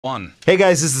One. Hey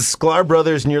guys, this is the Sklar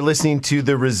Brothers, and you're listening to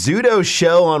the Rizzuto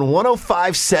Show on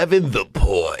 105.7 The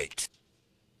Point.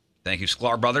 Thank you,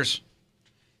 Sklar Brothers.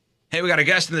 Hey, we got a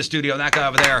guest in the studio. That guy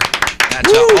over there.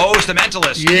 That's host, the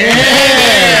Mentalist.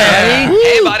 Yeah.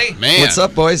 Hey, buddy. Man. What's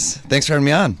up, boys? Thanks for having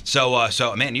me on.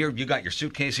 So man, you got your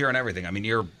suitcase here and everything. I mean,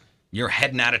 you're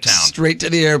heading out of town. Straight to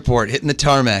the airport, hitting the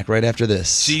tarmac right after this.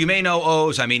 So you may know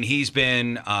Oz. I mean, he's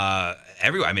been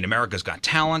everywhere. I mean, America's Got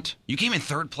Talent. You came in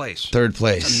third place. Third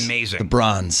place. That's amazing. The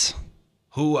bronze.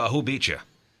 Who beat you?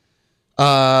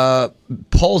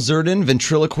 Paul Zerdin,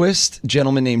 ventriloquist,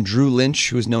 gentleman named Drew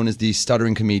Lynch, who is known as the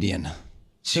stuttering comedian.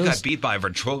 So you got beat by a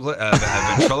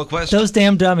ventriloquist? Those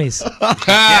damn dummies.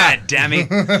 Yeah, dummy.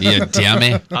 You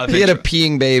dummy. He had a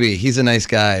peeing baby. He's a nice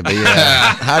guy, but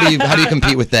yeah, how do you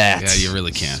compete with that? Yeah, you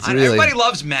really can't. Everybody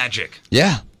loves magic.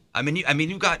 Yeah. I mean,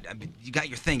 you got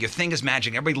your thing. Your thing is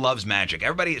magic. Everybody loves magic.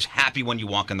 Everybody is happy when you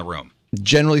walk in the room.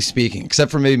 Generally speaking, except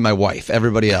for maybe my wife.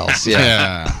 Everybody else,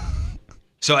 yeah.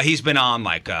 So he's been on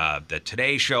like the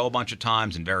Today Show a bunch of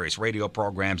times and various radio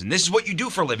programs, and this is what you do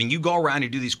for a living. You go around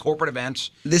and do these corporate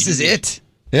events. This is it.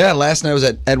 Yeah, last night I was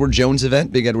at Edward Jones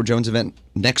event, big Edward Jones event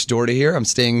next door to here. I'm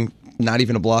staying not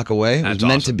even a block away. It was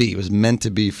meant to be. It was meant to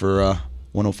be for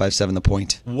 105.7 The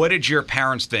Point. What did your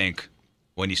parents think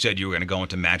when you said you were going to go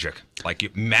into magic?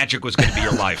 Like magic was going to be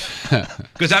your life?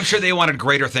 Because I'm sure they wanted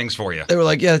greater things for you. They were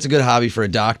like, yeah, that's a good hobby for a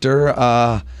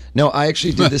doctor. No, I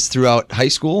actually did this throughout high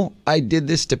school. I did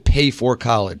this to pay for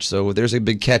college. So there's a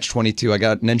big catch-22. I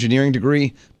got an engineering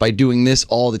degree by doing this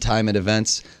all the time at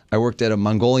events. I worked at a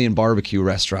Mongolian barbecue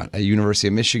restaurant at University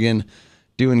of Michigan,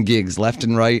 doing gigs left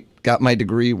and right, got my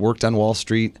degree, worked on Wall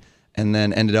Street, and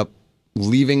then ended up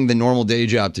leaving the normal day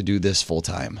job to do this full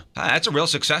time. That's a real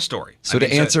success story. So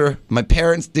to answer, my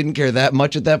parents didn't care that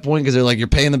much at that point because they're like, you're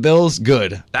paying the bills?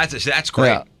 Good. That's great.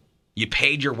 Yeah. You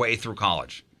paid your way through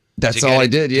college. That's all I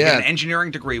did, yeah. You get an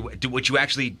engineering degree. Do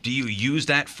you use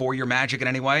that for your magic in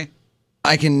any way?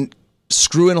 I can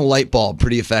screw in a light bulb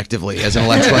pretty effectively as an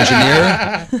electrical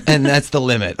engineer, and that's the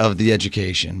limit of the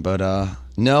education. But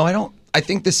no, I don't. I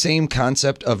think the same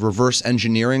concept of reverse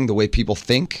engineering, the way people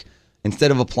think,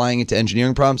 instead of applying it to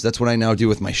engineering problems, that's what I now do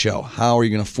with my show. How are you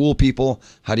going to fool people?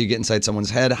 How do you get inside someone's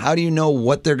head? How do you know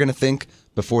what they're going to think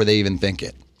before they even think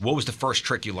it? What was the first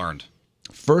trick you learned?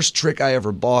 First trick I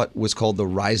ever bought was called the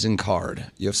rising card.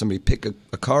 You have somebody pick a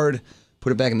card,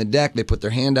 put it back in the deck, they put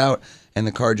their hand out, and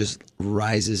the card just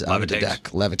rises out of the deck,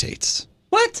 levitates.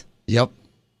 What? Yep.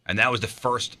 And that was the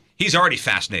first. He's already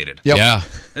fascinated. Yep. Yeah.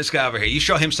 This guy over here, you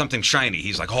show him something shiny,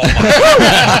 he's like, oh my God.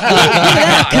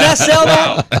 Can I sell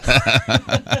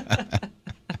that?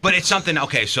 But it's something,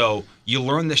 okay, so you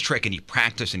learn this trick and you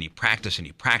practice and you practice and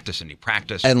you practice and you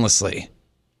practice. Endlessly.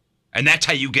 And that's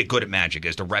how you get good at magic,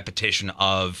 is the repetition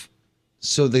of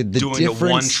the doing the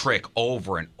one trick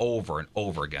over and over and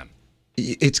over again.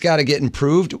 It's got to get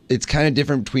improved. It's kind of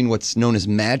different between what's known as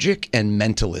magic and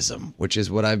mentalism, which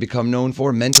is what I've become known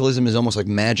for. Mentalism is almost like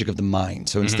magic of the mind.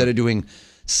 So instead of doing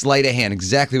sleight of hand,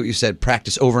 exactly what you said,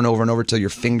 practice over and over and over till your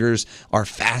fingers are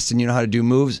fast and you know how to do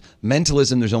moves.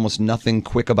 Mentalism, there's almost nothing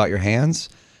quick about your hands.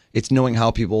 It's knowing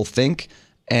how people think,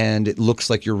 and it looks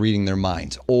like you're reading their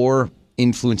minds or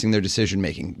influencing their decision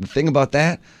making. The thing about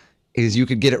that is you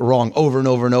could get it wrong over and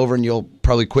over and over, and you'll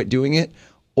probably quit doing it,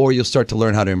 or you'll start to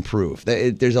learn how to improve.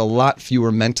 There's a lot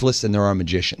fewer mentalists than there are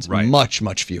magicians. Right. Much,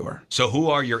 much fewer. So who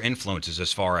are your influences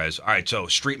as far as, all right, so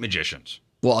street magicians?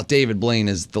 Well, David Blaine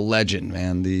is the legend,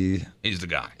 man. He's the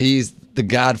guy. He's the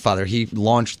godfather. He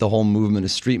launched the whole movement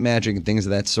of street magic and things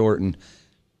of that sort, and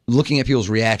looking at people's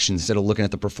reactions instead of looking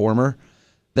at the performer.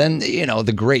 Then,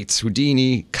 the greats,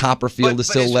 Houdini, Copperfield is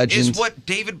still legend. Is what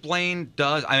David Blaine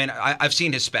does, I mean, I've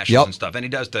seen his specials and stuff, and he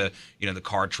does the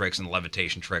card tricks and the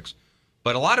levitation tricks.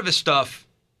 But a lot of his stuff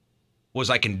was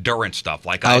like endurance stuff.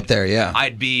 Like I'd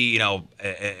be, in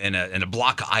a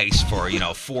block of ice for,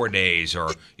 4 days, or,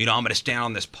 I'm going to stand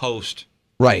on this post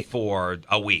for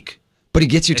a week. But he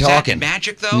gets you talking. Is that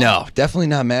magic, though? No, definitely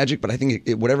not magic, but I think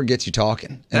whatever gets you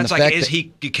talking. And that's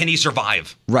like, can he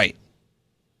survive? Right.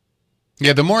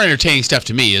 Yeah, the more entertaining stuff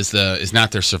to me is not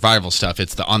their survival stuff.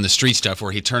 It's the on the street stuff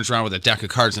where he turns around with a deck of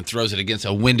cards and throws it against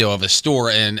a window of a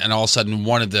store, and all of a sudden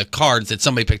one of the cards that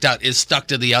somebody picked out is stuck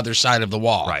to the other side of the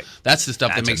wall. Right. That's the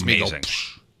stuff that makes amazing. me go.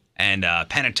 Psh. And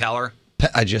Penn and Teller.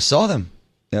 I just saw them.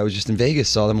 I was just in Vegas.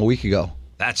 Saw them a week ago.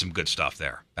 That's some good stuff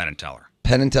there. Penn and Teller.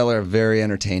 Penn and Teller are very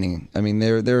entertaining. I mean,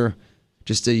 they're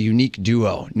just a unique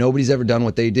duo. Nobody's ever done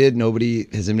what they did. Nobody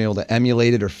has been able to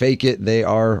emulate it or fake it. They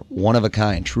are one of a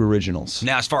kind, true originals.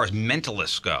 Now, as far as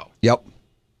mentalists go, yep.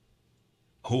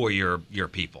 Who are your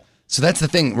people? So that's the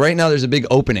thing. Right now, there's a big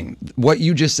opening. What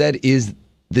you just said is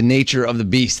the nature of the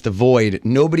beast, the void.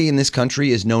 Nobody in this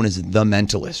country is known as the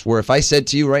Mentalist. Where if I said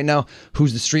to you right now,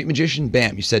 who's the street magician?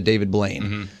 Bam, you said David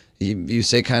Blaine. You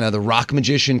say kind of the rock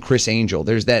magician, Chris Angel.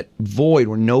 There's that void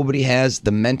where nobody has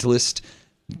the Mentalist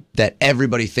that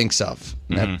everybody thinks of.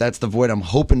 That's the void I'm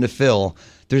hoping to fill.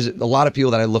 There's a lot of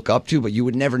people that I look up to, but you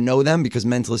would never know them because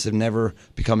Mentalists have never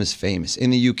become as famous. In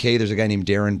the UK, there's a guy named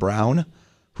Darren Brown,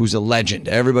 who's a legend.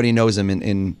 Everybody knows him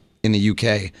in the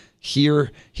UK.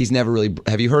 Here, he's never really...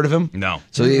 Have you heard of him? No.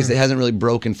 So he hasn't really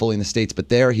broken fully in the States, but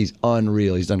there, he's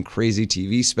unreal. He's done crazy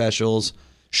TV specials,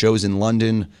 shows in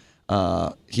London.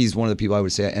 He's one of the people I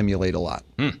would say I emulate a lot.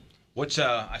 What's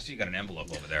I see you got an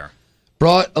envelope over there.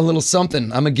 Brought a little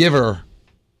something. I'm a giver.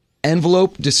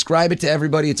 Envelope, describe it to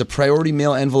everybody. It's a priority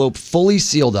mail envelope, fully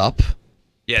sealed up.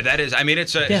 Yeah, that is... I mean,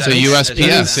 it's a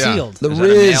USPS, sealed. The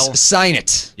Riz, sign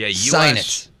it. Yeah, sign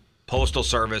US it. Postal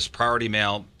Service, priority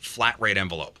mail, flat rate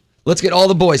envelope. Let's get all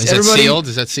the boys. Is Everybody, that sealed?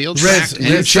 Is that sealed? Riz,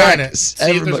 you sign it. check. See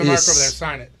if there's a mark over there. Yes.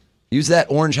 Sign it. Use that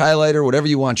orange highlighter, whatever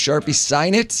you want. Sharpie,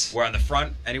 sign it. Where on the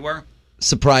front, anywhere?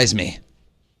 Surprise me.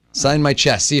 Sign my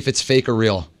chest. See if it's fake or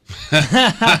real. Don't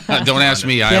ask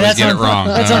me. I always get it wrong.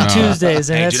 That's on Tuesdays,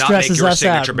 and Hey, that do not make stresses your us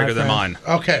out. signature bigger than mine.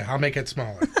 Okay, I'll make it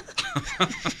smaller.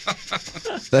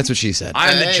 That's what she said.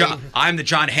 I'm the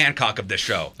John Hancock of this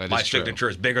show. That is My true. signature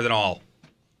is bigger than all.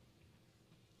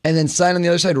 And then sign on the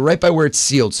other side, right by where it's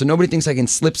sealed, so nobody thinks I can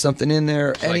slip something in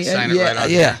there. Sign it right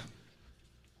on yeah.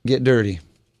 Get dirty.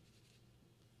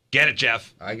 Get it,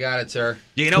 Jeff. I got it, sir.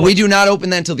 You know We do not open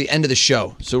that until the end of the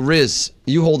show. So Riz,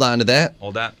 you hold on to that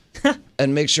Hold that.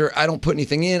 and make sure I don't put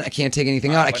anything in. I can't take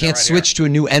anything out. I put it can't right switch to a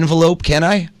new envelope, can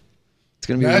I? It's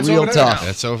gonna be That's real over there tough.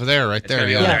 That's over there, right there. gonna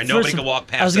be Yeah. over there. Nobody first can walk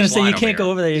past I was going to this say, you line can't over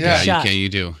go over there. You Yeah. get You shot. can. You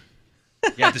do.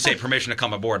 You have to say permission to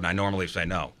come aboard, and I normally say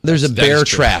no. There's a That bear is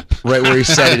true. trap right where you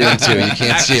set it into. You can't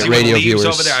Actually, see it, with radio leaves viewers.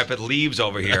 over there. I put leaves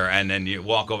over here, and then you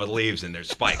walk over the leaves, and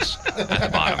there's spikes at the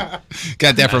bottom.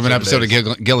 Got that from an That's what episode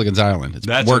of Gilligan's Island. It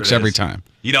That's what works it every is. time.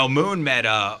 You know, Moon met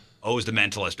O's the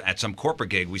Mentalist at some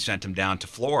corporate gig. We sent him down to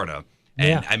Florida, and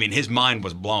Yeah. I mean, his mind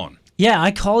was blown. Yeah,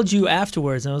 I called you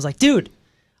afterwards, and I was like, dude,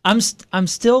 I'm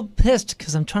still pissed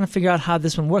because I'm trying to figure out how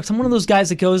this one works. I'm one of those guys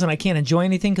that goes and I can't enjoy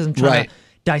anything because I'm trying to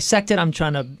dissect it. I'm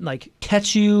trying to like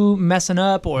catch you messing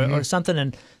up or something.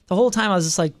 And the whole time I was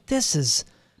just like, this is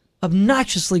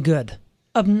obnoxiously good.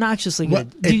 Obnoxiously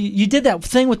good. You did that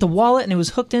thing with the wallet and it was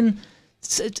hooked in.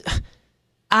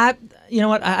 You know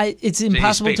what? It's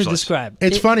impossible to speechless. describe.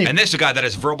 It's funny. And this is a guy that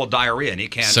has verbal diarrhea, and he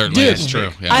can't. Certainly, Dude. it's true.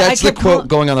 Yeah. That's I the kept quote calling-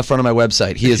 going on the front of my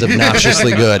website. He is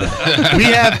obnoxiously good. We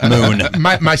have Moon.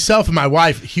 myself and my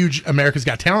wife, huge America's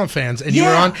Got Talent fans, and you were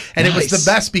Yeah. on, and it was Nice. the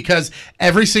best because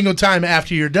every single time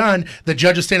after you're done, the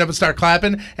judges stand up and start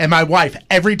clapping, and my wife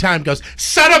every time goes,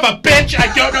 "Son of a bitch!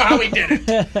 I don't know how he did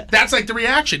it." That's like the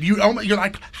reaction. You're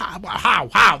like,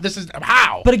 how? This is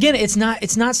how. But again, it's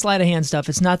not sleight of hand stuff.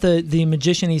 It's not the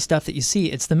magician-y stuff that you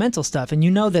see. It's the mental stuff. And you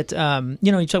know that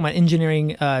you're talking about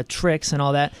engineering tricks and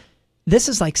all that. This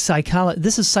is like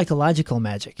This is psychological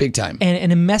magic, Big time.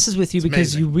 and it messes with you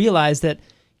because amazing. you realize that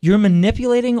you're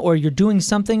manipulating or you're doing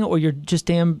something or you're just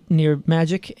damn near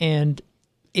magic, and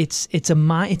it's a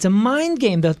mind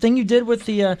game. The thing you did with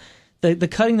the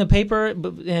cutting the paper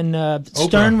and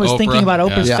Stern was thinking Oprah, about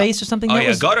Oprah's yeah. face or something. Oh That yeah,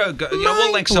 was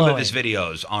we'll link some of his mind-blowing.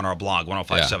 videos on our blog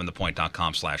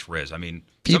 1057thepoint.com/Riz. I mean,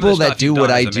 some of People the that stuff do you've what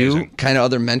done I is do, amazing. kind of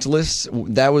other mentalists,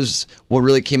 that was what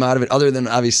really came out of it, other than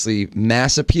obviously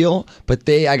mass appeal. But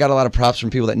I got a lot of props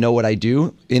from people that know what I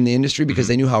do in the industry because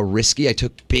they knew how risky. I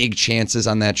took big chances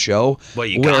on that show. Well,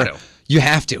 you where got to. You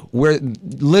have to. Where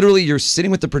literally you're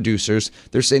sitting with the producers.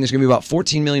 They're saying there's going to be about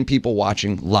 14 million people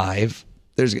watching live.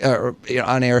 There's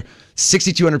on air,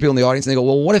 6,200 people in the audience, and they go,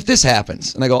 well, what if this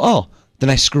happens? And I go, oh, then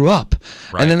I screw up.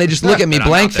 Right. And then they just look at me Then I'm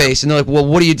blank out there. face, and they're like, well,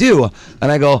 what do you do?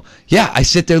 And I go, yeah, I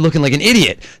sit there looking like an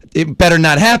idiot. It better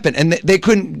not happen. And they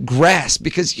couldn't grasp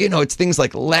because, it's things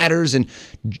like ladders and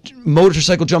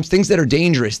motorcycle jumps, things that are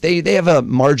dangerous. They have a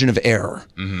margin of error.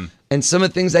 Mm-hmm. And some of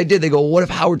the things I did, they go, well, what if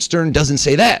Howard Stern doesn't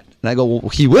say that? And I go, well,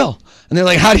 he will. And they're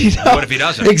like, how do you know? What if he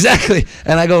doesn't? Exactly.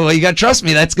 And I go, well, you got to trust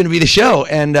me. That's going to be the show.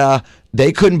 And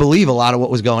they couldn't believe a lot of what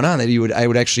was going on, that I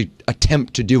would actually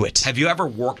attempt to do it. Have you ever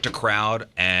worked a crowd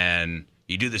and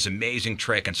you do this amazing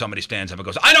trick and somebody stands up and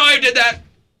goes, I know how you did that.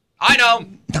 I know.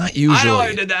 Not usually. I know how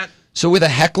you did that. So with a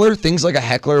heckler, things like a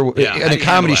heckler Yeah, how in do a you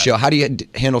comedy handle show, that? how do you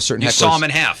handle certain You hecklers? saw him in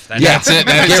half. Yeah. That's it.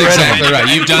 That's Get rid of exactly him.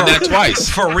 right. You've done that twice.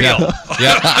 For real.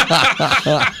 Yeah.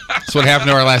 That's what happened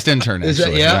to our last intern, Is that,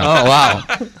 actually. yeah? Oh, wow.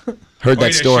 Heard Or that you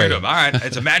just story. shoot him. All right,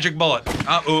 it's a magic bullet.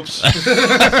 Oh, oops.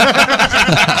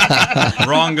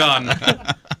 Wrong gun.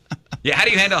 Yeah, how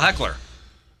do you handle a heckler?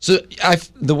 So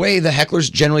the way the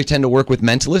hecklers generally tend to work with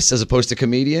mentalists as opposed to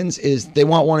comedians is they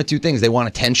want one of two things. They want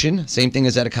attention, same thing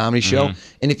as at a comedy show.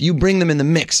 And if you bring them in the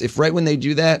mix, if right when they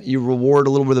do that, you reward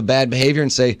a little bit of bad behavior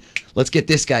and say, let's get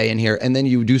this guy in here, and then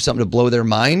you do something to blow their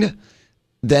mind,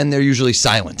 then they're usually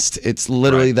silenced. It's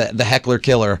literally the heckler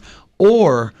killer.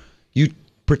 Or you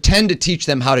pretend to teach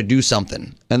them how to do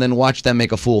something and then watch them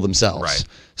make a fool of themselves. Right.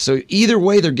 So either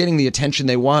way, they're getting the attention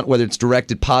they want, whether it's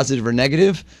directed positive or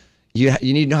negative. You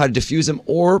need to know how to diffuse them,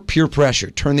 or peer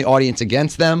pressure. Turn the audience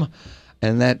against them,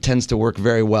 and that tends to work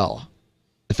very well.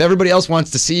 If everybody else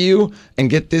wants to see you and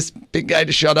get this big guy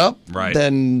to shut up,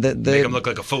 then they make him look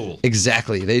like a fool.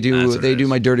 Exactly. They do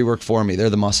my dirty work for me. They're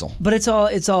the muscle. But it's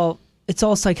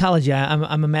all psychology.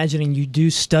 I'm imagining you do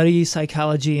study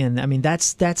psychology, and I mean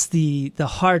that's the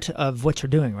heart of what you're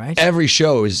doing, right? Every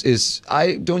show is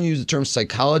I don't use the term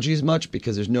psychology as much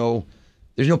because there's no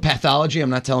pathology. I'm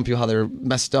not telling people how they're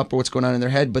messed up or what's going on in their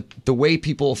head, but the way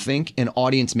people think and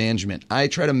audience management. I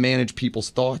try to manage people's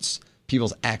thoughts,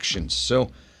 people's actions. So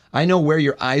I know where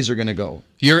your eyes are going to go.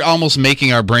 You're almost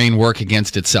making our brain work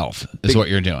against itself is what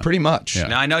you're doing. Pretty much. Yeah.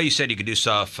 Now, I know you said you could do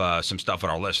some stuff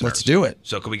with our listeners. Let's do it.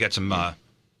 So could we get some,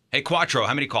 hey, Quattro,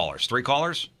 how many callers? 3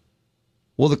 callers?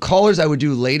 Well, the callers I would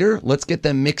do later. Let's get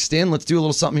them mixed in. Let's do a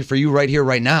little something for you right here,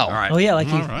 right now. All right. Oh, yeah,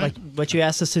 like what you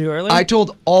asked us to do earlier? I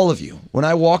told all of you when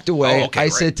I walked away, I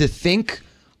said to think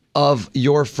of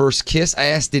your first kiss. I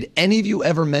asked, did any of you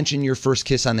ever mention your first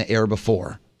kiss on the air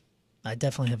before? I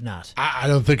definitely have not. I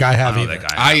don't think I have either.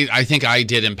 I think I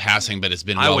did in passing, but it's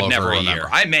been well over a year.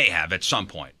 I may have at some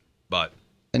point, but...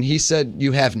 And he said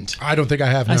you haven't. I don't think I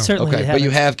have. No. I certainly haven't. But you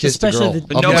have kissed a girl.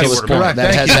 But nobody would correct.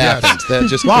 That has happened. That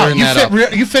just clearing that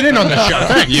up. You fit in on the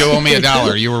show. You owe me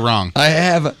 $1. You were wrong. I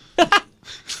have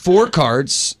 4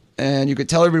 cards, and you could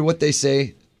tell everybody what they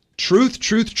say. Truth,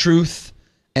 truth, truth,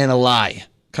 and a lie.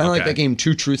 Kind of like that game,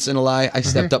 2 Truths and a Lie. I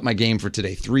stepped up my game for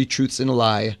today. 3 Truths and a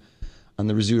Lie on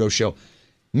the Rizzuto Show.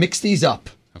 Mix these up.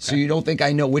 So you don't think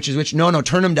I know which is which. No,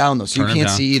 turn them down, though, so you can't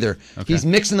see either. He's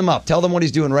mixing them up. Tell them what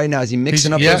he's doing right now. Is he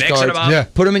mixing up those cards? Yeah.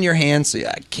 Put them in your hands so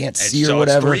I can't see or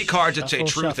whatever. It's 3 cards that say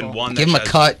truth and 1 that give him a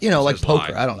cut, like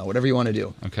poker. Lie. I don't know, whatever you want to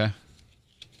do. Okay.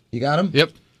 You got him?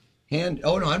 Yep. Hand.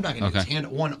 Oh, no, I'm not going to do this. Hand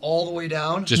 1 all the way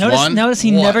down. Just one? Notice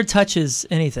he never touches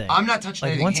anything. I'm not touching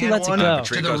anything. Once he lets it go.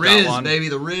 To the Riz, baby,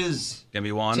 the Riz. Give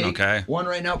me 1, Take 1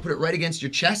 right now, put it right against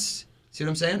your chest. See what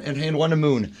I'm saying? And hand 1 to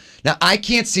Moon. Now, I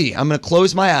can't see. I'm going to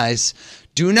close my eyes.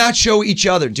 Do not show each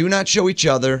other. Do not show each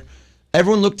other.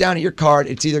 Everyone look down at your card.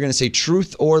 It's either going to say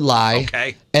truth or lie.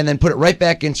 Okay. And then put it right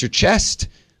back against your chest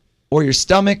or your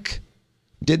stomach.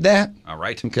 Did that? All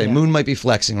right. Okay, yeah. Moon might be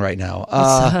flexing right now.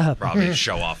 Probably a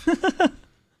show off.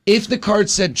 If the card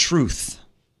said truth,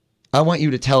 I want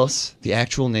you to tell us the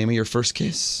actual name of your first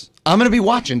kiss. I'm going to be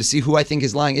watching to see who I think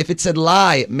is lying. If it said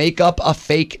lie, make up a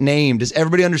fake name. Does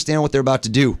everybody understand what they're about to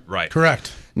do? Right.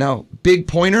 Correct. Now, big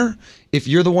pointer, if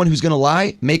you're the one who's going to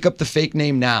lie, make up the fake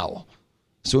name now.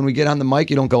 So when we get on the mic,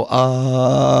 you don't go,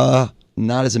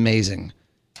 not as amazing.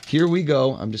 Here we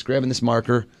go. I'm just grabbing this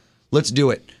marker. Let's do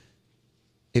it.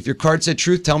 If your card said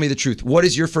truth, tell me the truth. What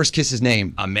is your first kiss's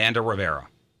name? Amanda Rivera.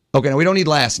 Okay, now we don't need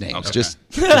last names. Okay. Just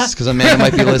because Amanda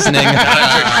might be listening.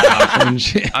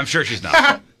 I'm sure she's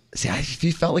not. See, if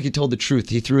he felt like he told the truth,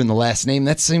 he threw in the last name.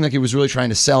 That seemed like he was really trying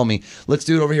to sell me. Let's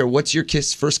do it over here. What's your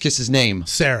first kiss's name?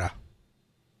 Sarah.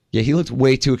 Yeah, he looked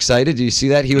way too excited. Did you see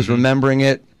that? He was remembering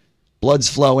it. Blood's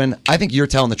flowing. I think you're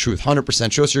telling the truth,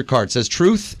 100%. Show us your card. It says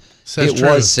truth. It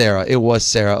was Sarah. It was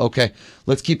Sarah. Okay,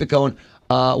 let's keep it going.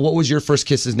 What was your first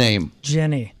kiss's name?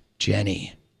 Jenny.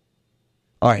 Jenny.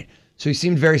 All right. So he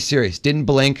seemed very serious. Didn't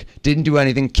blink. Didn't do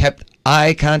anything. Kept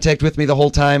eye contact with me the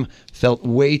whole time. Felt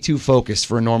way too focused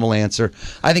for a normal answer.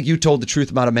 I think you told the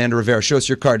truth about Amanda Rivera. Show us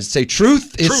your card. Does it say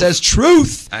truth? It says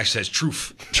truth. Actually, it says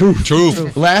truth.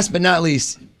 Truth. Last but not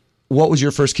least, what was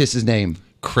your first kiss's name?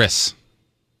 Chris.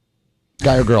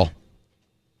 Guy or girl?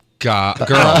 Girl.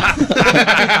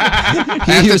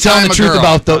 He was telling the truth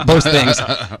about both things.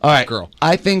 All right. Girl.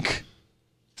 I think,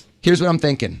 here's what I'm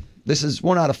thinking. This is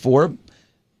 1 out of 4.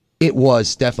 It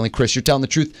was definitely Chris. You're telling the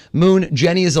truth. Moon,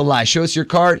 Jenny is a lie. Show us your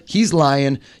card. He's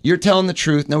lying. You're telling the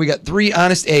truth. Now we got 3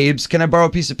 honest Abes. Can I borrow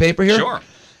a piece of paper here? Sure.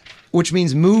 Which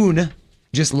means Moon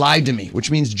just lied to me,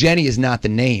 which means Jenny is not the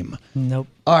name. Nope.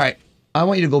 All right. I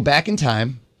want you to go back in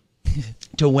time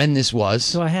to when this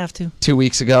was. Do I have to? 2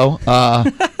 weeks ago.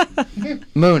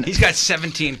 Moon. He's got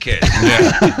 17 kids.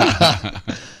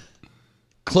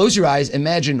 Close your eyes.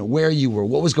 Imagine where you were.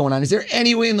 What was going on? Is there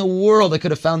any way in the world I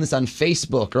could have found this on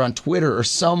Facebook or on Twitter or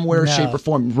somewhere, shape, or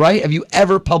form? Right? Have you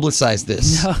ever publicized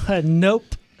this? No, nope.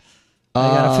 I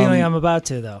got a feeling I'm about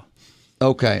to, though.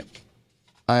 Okay.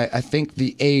 I think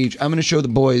the age. I'm going to show the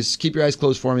boys. Keep your eyes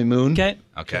closed for me, Moon. Okay.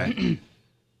 Okay.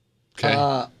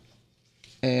 Okay.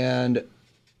 And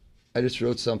I just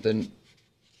wrote something,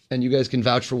 and you guys can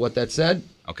vouch for what that said.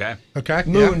 Okay. Okay.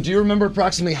 Moon, do you remember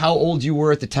approximately how old you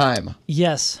were at the time?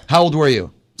 Yes. How old were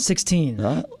you? 16.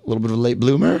 A little bit of a late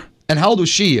bloomer. And how old was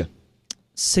she?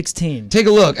 16. Take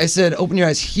a look. I said, open your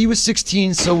eyes. He was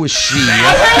 16, so was she.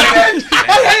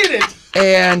 I hate it.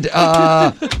 And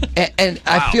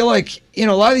I feel like, a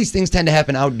lot of these things tend to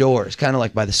happen outdoors, kind of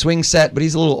like by the swing set, but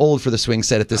he's a little old for the swing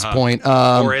set at this point.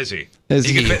 Or is he? Is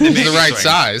he? Can fit in the He's the baby right swing.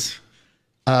 size.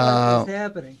 What is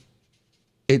happening?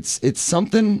 It's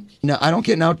something. No, I don't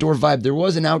get an outdoor vibe. There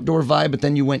was an outdoor vibe, but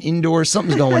then you went indoors.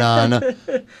 Something's going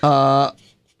on.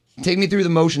 Take me through the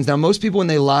motions. Now, most people, when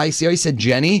they lie, see how he said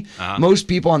Jenny? Most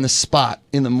people on the spot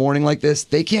in the morning like this,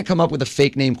 they can't come up with a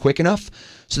fake name quick enough,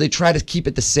 so they try to keep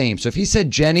it the same. So if he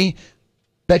said Jenny,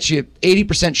 bet you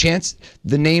 80% chance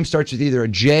the name starts with either a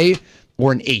J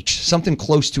or an H, something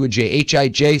close to a J,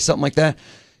 H-I-J, something like that.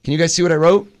 Can you guys see what I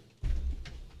wrote?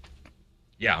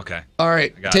 Yeah, okay. All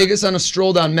right, take us on a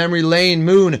stroll down memory lane.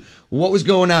 Moon, what was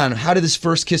going on? How did this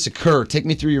first kiss occur? Take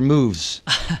me through your moves.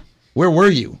 Where were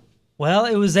you? Well,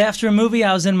 it was after a movie.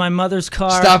 I was in my mother's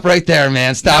car. Stop right there,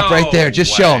 man. Stop No right there.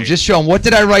 Just way. show him. Just show him. What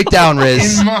did I write down,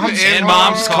 Riz? In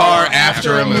Mom's car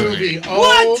after a movie.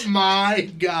 Oh my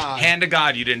God. Hand to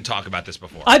God, you didn't talk about this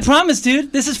before. I promise,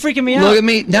 dude. This is freaking me out. Look at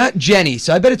me. Not Jenny.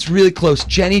 So I bet it's really close.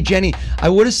 Jenny. I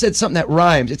would have said something that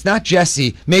rhymes. It's not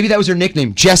Jessie. Maybe that was her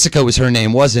nickname. Jessica was her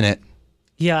name, wasn't it?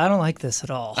 Yeah, I don't like this at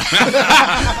all.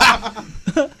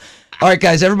 All right,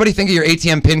 guys. Everybody think of your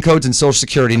ATM PIN codes and Social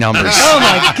Security numbers. Oh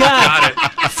my God.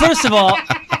 First of all,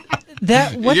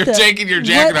 You're taking your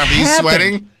jacket off. Are you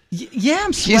sweating? Yeah,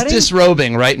 I'm He's sweating.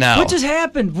 disrobing right now. What just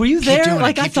happened? Were you there? doing it,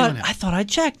 Like I keep doing thought it. I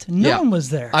checked. No Yeah. one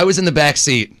was there. I was in the back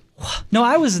seat. No,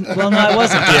 I wasn't. Well, no, I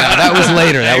wasn't. Yeah, that was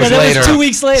later. That was that was later. 2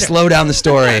 weeks later. Slow down the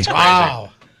story. Wow.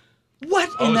 What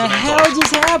in it the was a hell mental.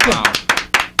 just happened?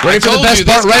 Ready for the told best you,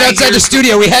 part? this Right guy outside the here's-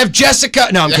 studio, we have Jessica.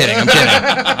 No, I'm kidding.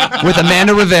 With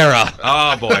Amanda Rivera.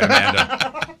 Oh, boy,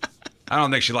 Amanda. I don't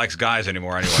think she likes guys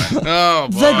anymore anyway. Oh,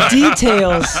 boy. The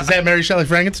details. Is that Mary Shelley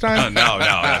Frankenstein? No,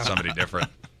 that's somebody different.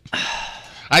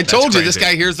 I told you this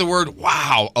crazy. guy hears the word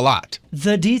wow a lot.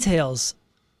 The details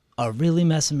are really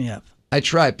messing me up. I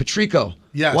tried. Patrico.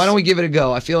 Yes. Why don't we give it a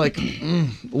go? I feel like,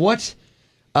 what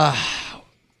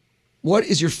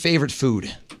is your favorite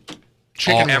food?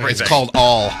 Chicken everything. It's called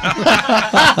all.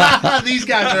 These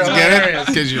guys are Get it? hilarious.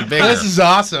 Because you're bigger. This is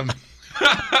awesome.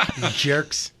 You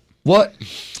jerks. What?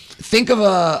 Think of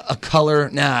a color.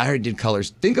 Nah, I already did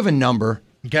colors. Think of a number.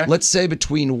 Okay. Let's say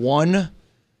between 1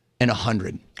 and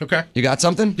 100. Okay. You got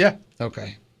something? Yeah.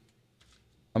 Okay.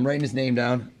 I'm writing his name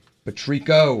down.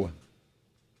 Patrico.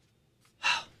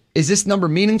 Is this number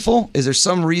meaningful? Is there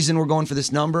some reason we're going for this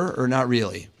number or not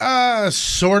really?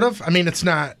 Sort of. I mean, it's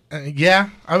not. Yeah,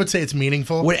 I would say it's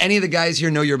meaningful. Would any of the guys here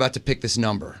know you're about to pick this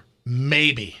number?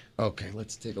 Maybe. Okay,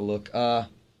 let's take a look. 1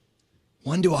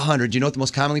 to 100. Do you know what the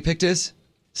most commonly picked is?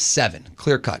 7.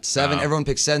 Clear cut. 7. Everyone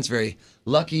picks 7. It's very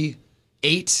lucky.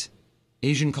 8.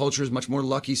 Asian culture is much more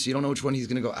lucky, so you don't know which one he's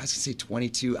going to go. I was going to say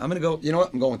 22. I'm going to go. You know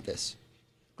what? I'm going with this.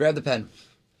 Grab the pen.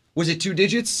 Was it 2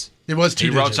 digits? It was 2 He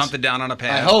digits. wrote something down on a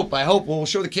pad. I hope. Well, we'll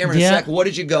show the camera in a Yeah. sec. What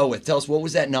did you go with? Tell us, what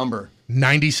was that number?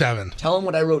 97. Tell him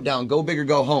what I wrote down. Go big or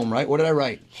go home, right? What did I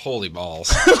write? Holy balls.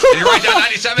 Did he write down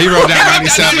 97? He wrote down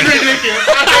 97.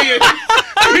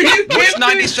 What's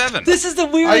 97? This is the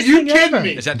Are weirdest you thing kidding ever.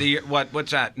 me? Is that the year?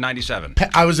 What's that? 97.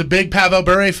 I was a big Pavel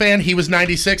Bure fan. He was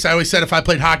 96. I always said if I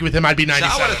played hockey with him, I'd be So I would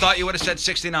 97. have thought you would have said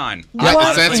 69.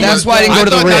 What? That's why I didn't go to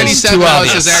the thought Riz. 97 Too was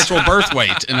obvious. his actual birth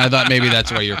weight, and I thought maybe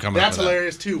that's why you're coming That's up with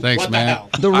hilarious, too. Thanks, what man. the hell?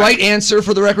 The right answer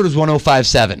for the record was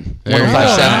 1057. There you go.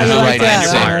 1057 is the I like right that.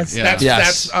 answer. That's- Yeah. That's,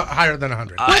 Yes. that's higher than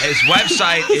 100. His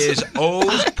website is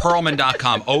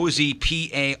ozpearlman.com.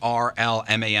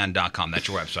 OZPARLMAN.com. That's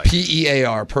your website.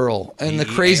 P-E-A-R, Pearl. And the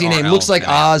crazy name P-E-A-R-L, looks like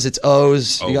yeah. Oz. It's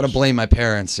O's. You got to O's. blame my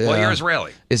parents. Yeah. Well, you're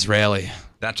Israeli. Israeli.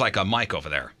 That's like a mic over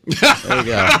there. There you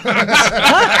go. Of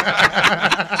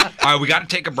All right, we got to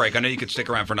take a break. I know you could stick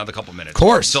around for another couple minutes. Of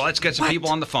course. So let's get some people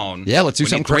on the phone. Yeah, let's do We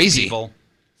something need quick crazy. People.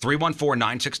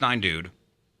 314-969-DUDE.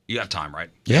 You have time, right?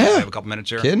 Yeah. We have a couple minutes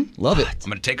here. Kid, love it. I'm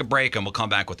going to take a break, and we'll come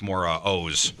back with more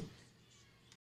O's.